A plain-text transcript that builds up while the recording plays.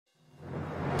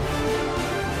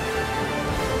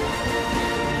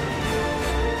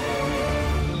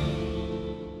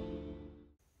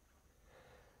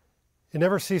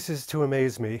never ceases to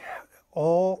amaze me.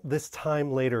 All this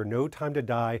time later, No Time to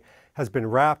Die has been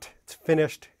wrapped, it's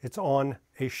finished, it's on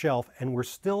a shelf, and we're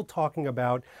still talking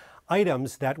about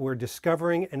items that we're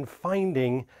discovering and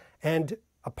finding and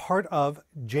a part of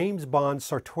James Bond's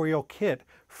sartorial kit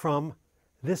from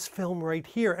this film right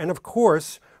here. And of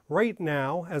course, right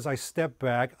now, as I step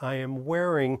back, I am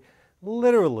wearing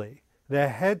literally the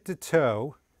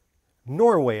head-to-toe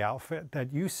Norway outfit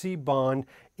that you see Bond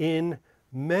in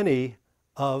many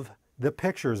of the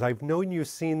pictures. I've known you've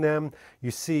seen them.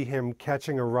 You see him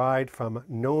catching a ride from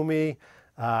Nomi.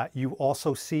 You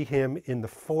also see him in the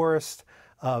forest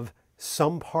of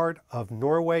some part of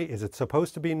Norway. Is it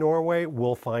supposed to be Norway?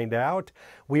 We'll find out.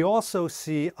 We also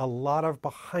see a lot of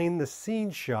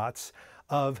behind-the-scenes shots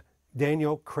of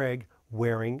Daniel Craig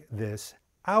wearing this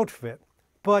outfit.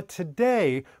 But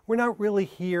today, we're not really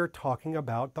here talking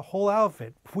about the whole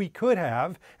outfit. We could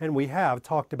have, and we have,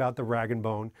 talked about the rag and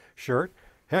bone shirt.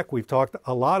 Heck, we've talked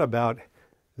a lot about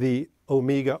the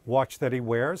Omega watch that he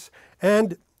wears.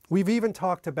 And we've even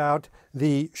talked about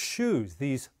the shoes,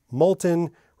 these molten,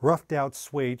 roughed out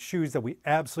suede shoes that we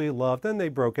absolutely loved, and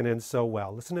they've broken in so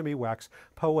well. Listen to me wax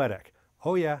poetic.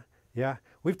 Oh yeah.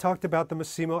 We've talked about the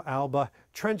Massimo Alba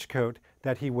trench coat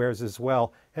that he wears as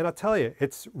well. And I'll tell you,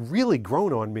 it's really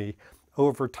grown on me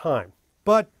over time.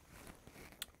 But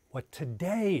what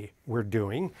today we're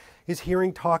doing is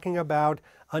talking about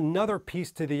another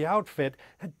piece to the outfit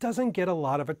that doesn't get a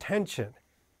lot of attention.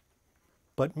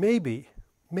 But maybe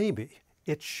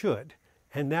it should.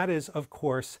 And that is, of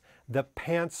course, the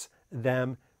pants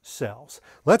themselves.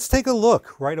 Let's take a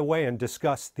look right away and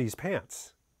discuss these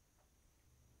pants.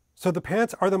 So the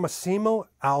pants are the Massimo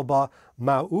Alba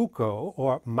Mauco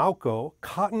or Mauco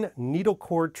cotton needle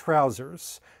cord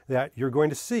trousers that you're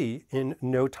going to see in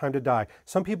No Time to Die.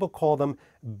 Some people call them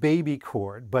baby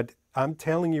cord, but I'm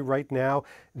telling you right now,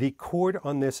 the cord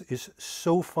on this is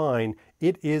so fine,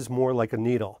 it is more like a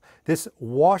needle. This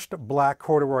washed black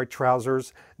corduroy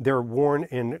trousers, they're worn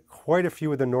in quite a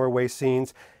few of the Norway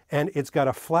scenes, and it's got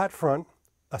a flat front,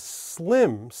 a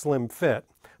slim fit,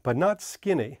 but not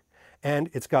skinny.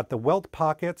 And it's got the welt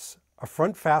pockets, a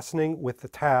front fastening with the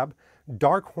tab,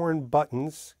 dark horn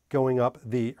buttons going up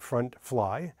the front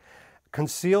fly,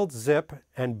 concealed zip,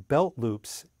 and belt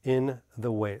loops in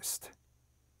the waist.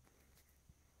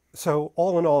 So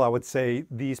all in all, I would say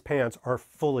these pants are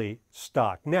fully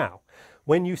stocked. Now,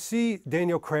 when you see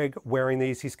Daniel Craig wearing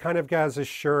these, he's kind of got his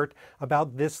shirt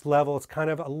about this level. It's kind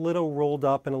of a little rolled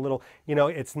up and a little, you know,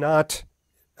 it's not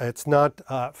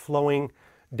flowing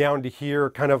down to here,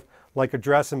 kind of like a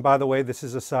dress. And by the way, this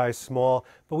is a size small,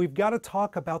 but we've got to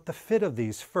talk about the fit of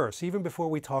these first, even before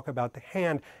we talk about the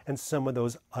hand and some of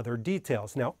those other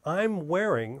details. Now, I'm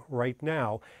wearing right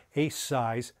now a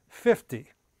size 50.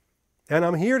 And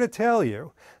I'm here to tell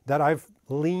you that I've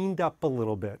leaned up a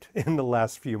little bit in the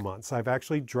last few months. I've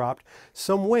actually dropped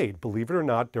some weight, believe it or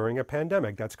not, during a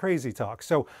pandemic. That's crazy talk.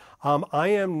 So I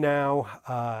am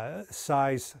now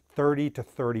size 30 to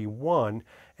 31.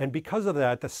 And because of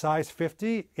that, the size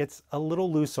 50, it's a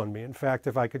little loose on me. In fact,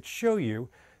 if I could show you,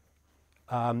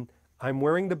 I'm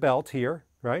wearing the belt here,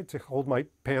 right, to hold my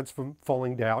pants from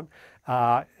falling down.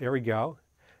 There we go.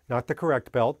 Not the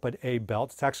correct belt, but a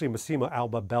belt. It's actually a Massimo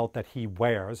Alba belt that he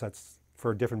wears. That's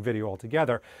for a different video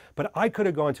altogether. But I could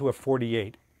have gone to a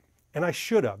 48, and I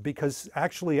should have, because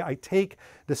actually I take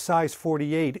the size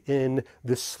 48 in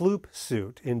the sloop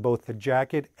suit in both the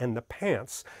jacket and the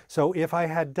pants. So if I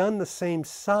had done the same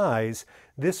size,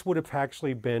 this would have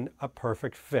actually been a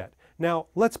perfect fit. Now,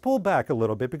 let's pull back a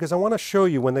little bit, because I want to show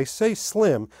you when they say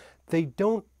slim, they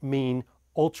don't mean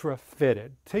ultra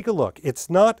fitted. Take a look. It's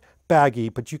not baggy,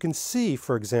 but you can see,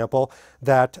 for example,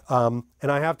 that, and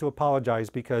I have to apologize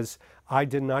because I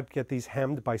did not get these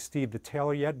hemmed by Steve the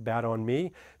tailor yet, bad on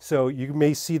me. So you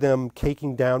may see them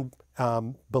caking down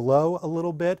below a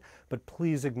little bit, but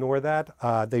please ignore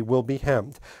that. They will be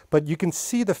hemmed. But you can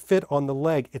see the fit on the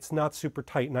leg. It's not super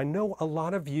tight. And I know a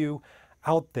lot of you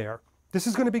out there, this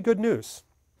is going to be good news,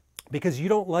 because you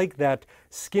don't like that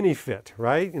skinny fit,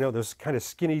 right? You know, this kind of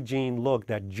skinny jean look,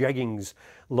 that jeggings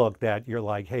look that you're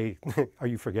like, hey, are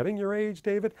you forgetting your age,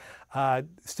 David?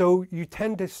 So you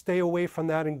tend to stay away from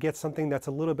that and get something that's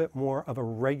a little bit more of a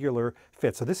regular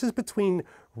fit. So this is between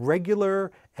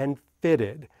regular and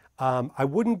fitted. I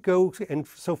wouldn't go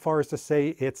so far as to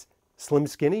say it's slim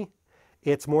skinny.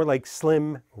 It's more like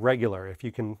slim regular, if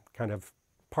you can kind of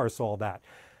parse all that.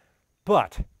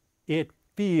 But it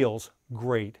feels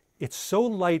great. It's so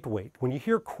lightweight. When you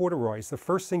hear corduroys, the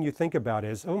first thing you think about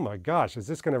is, oh my gosh, is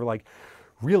this going to like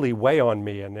really weigh on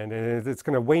me, and it's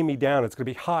going to weigh me down. It's going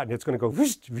to be hot, and it's going to go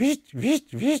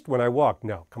when I walk.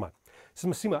 No, come on. This is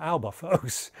Massimo Alba,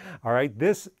 folks. All right,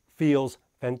 this feels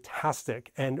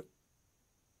fantastic and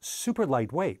super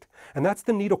lightweight. And that's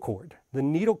the needle cord. The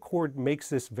needle cord makes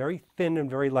this very thin and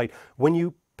very light. When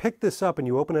you pick this up and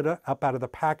you open it up out of the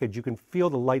package, you can feel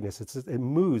the lightness. It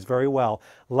moves very well,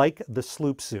 like the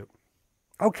sloop suit.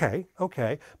 Okay,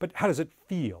 but how does it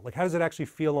feel? Like, how does it actually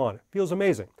feel on? It feels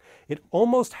amazing. It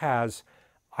almost has,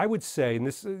 I would say, and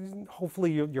this,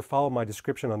 hopefully you're following my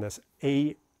description on this,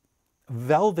 a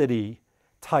velvety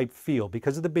type feel.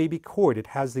 Because of the baby cord, it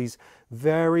has these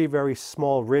very, very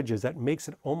small ridges that makes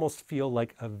it almost feel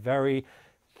like a very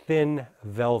thin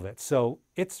velvet. So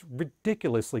it's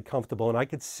ridiculously comfortable, and I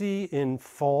could see in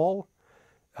fall,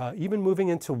 even moving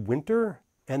into winter,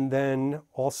 and then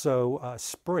also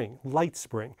spring, light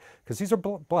spring, because these are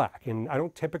black, and I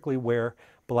don't typically wear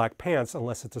black pants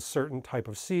unless it's a certain type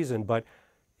of season, but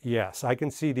yes, I can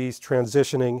see these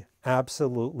transitioning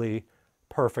absolutely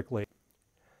perfectly.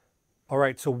 All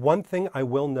right, so one thing I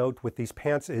will note with these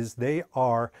pants is they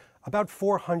are about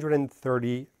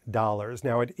 $430.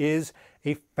 Now, it is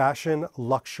a fashion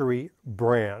luxury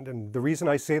brand, and the reason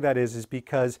I say that is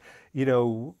because, you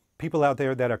know, people out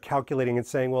there that are calculating and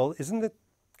saying, well, isn't it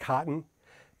cotton?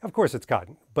 Of course it's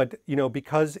cotton, but you know,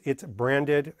 because it's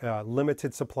branded,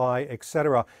 limited supply,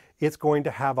 etc., it's going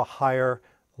to have a higher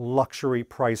luxury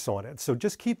price on it. So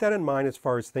just keep that in mind as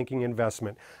far as thinking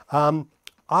investment.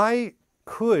 I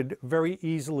could very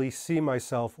easily see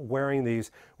myself wearing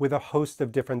these with a host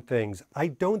of different things. I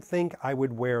don't think I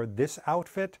would wear this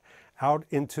outfit out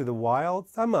into the wild.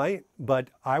 I might, but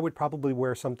I would probably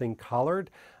wear something collared.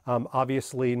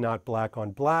 Obviously not black on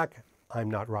black.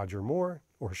 I'm not Roger Moore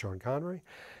or Sean Connery.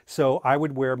 So I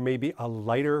would wear maybe a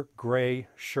lighter gray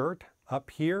shirt up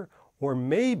here, or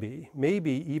maybe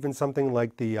even something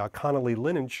like the Connolly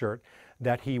linen shirt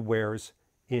that he wears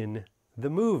in the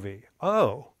movie.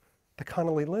 Oh, the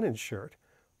Connolly linen shirt.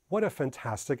 What a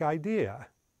fantastic idea.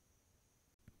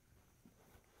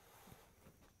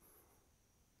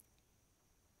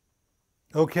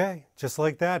 Okay, just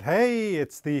like that. Hey,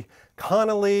 it's the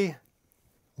Connolly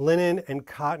linen and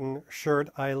cotton shirt.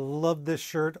 I love this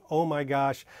shirt. Oh my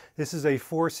gosh. This is a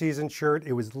 4-season shirt.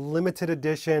 It was limited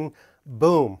edition.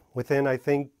 Boom. Within, I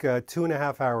think,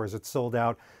 2.5 hours, it sold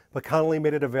out. But Connolly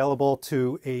made it available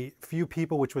to a few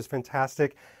people, which was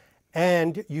fantastic.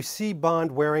 And you see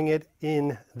Bond wearing it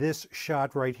in this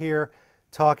shot right here,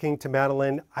 talking to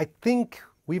Madeline. I think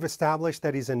we've established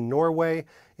that he's in Norway,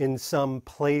 in some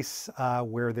place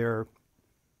where they're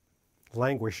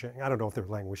languishing. I don't know if they're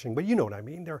languishing, but you know what I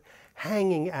mean. They're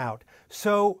hanging out.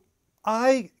 So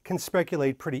I can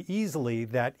speculate pretty easily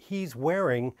that he's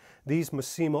wearing these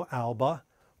Massimo Alba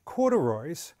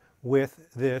corduroys with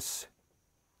this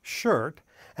shirt.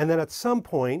 And then at some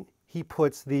point, he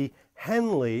puts the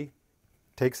Henley,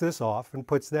 takes this off and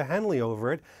puts the Henley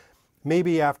over it.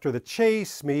 Maybe after the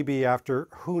chase, maybe after,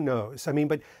 who knows? I mean,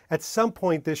 but at some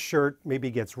point this shirt maybe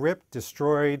gets ripped,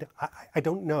 destroyed. I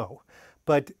don't know.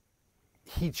 But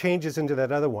he changes into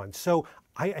that other one. So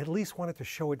I at least wanted to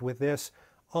show it with this.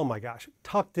 Oh my gosh,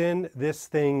 tucked in, this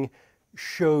thing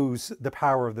shows the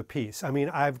power of the piece. I mean,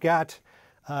 I've got,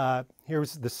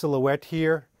 here's the silhouette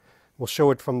here. We'll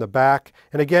show it from the back.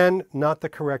 And again, not the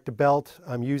correct belt.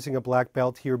 I'm using a black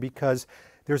belt here because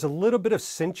there's a little bit of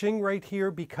cinching right here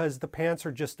because the pants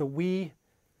are just a wee,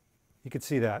 you can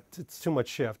see that, it's too much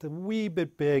shift, a wee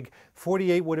bit big.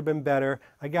 48 would have been better.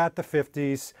 I got the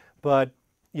 50s, but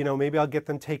you know, maybe I'll get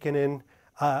them taken in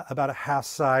about a half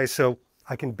size so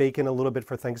I can bake in a little bit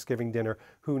for Thanksgiving dinner.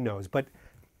 Who knows? But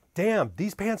damn,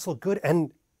 these pants look good.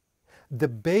 And the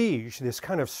beige, this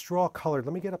kind of straw colored,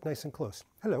 let me get up nice and close.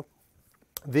 Hello.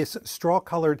 This straw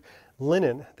colored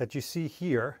linen that you see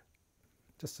here,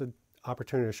 just an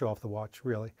opportunity to show off the watch,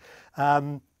 really,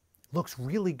 looks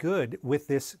really good with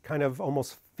this kind of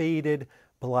almost faded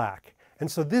black. And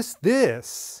so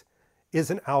this is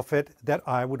an outfit that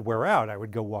I would wear out. I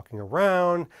would go walking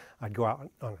around. I'd go out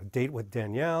on a date with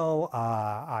Danielle.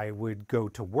 I would go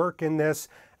to work in this.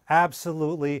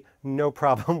 Absolutely no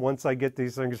problem. Once I get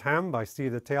these things hemmed by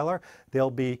Steve the tailor,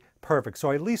 they'll be perfect.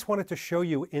 So I at least wanted to show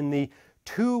you in the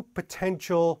 2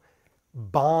 potential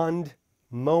Bond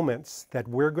moments that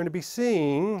we're going to be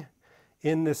seeing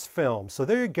in this film. So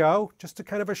there you go. Just a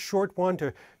kind of a short one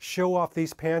to show off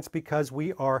these pants because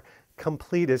we are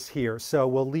completest here. So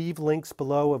we'll leave links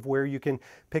below of where you can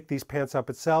pick these pants up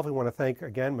itself. We want to thank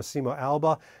again Massimo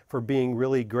Alba for being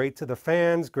really great to the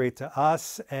fans, great to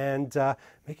us, and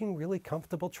making really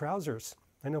comfortable trousers.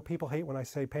 I know people hate when I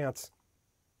say pants,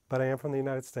 but I am from the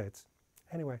United States.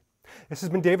 Anyway, this has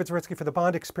been David Zaritsky for the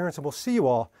Bond Experience, and we'll see you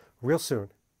all real soon.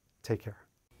 Take care.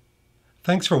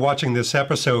 Thanks for watching this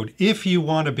episode. If you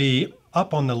want to be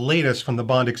up on the latest from the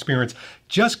Bond experience,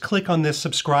 just click on this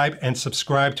subscribe and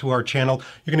subscribe to our channel.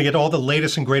 You're going to get all the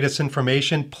latest and greatest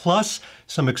information, plus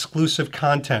some exclusive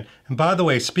content. And by the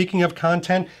way, speaking of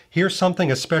content, here's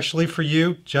something especially for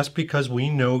you, just because we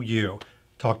know you.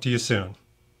 Talk to you soon.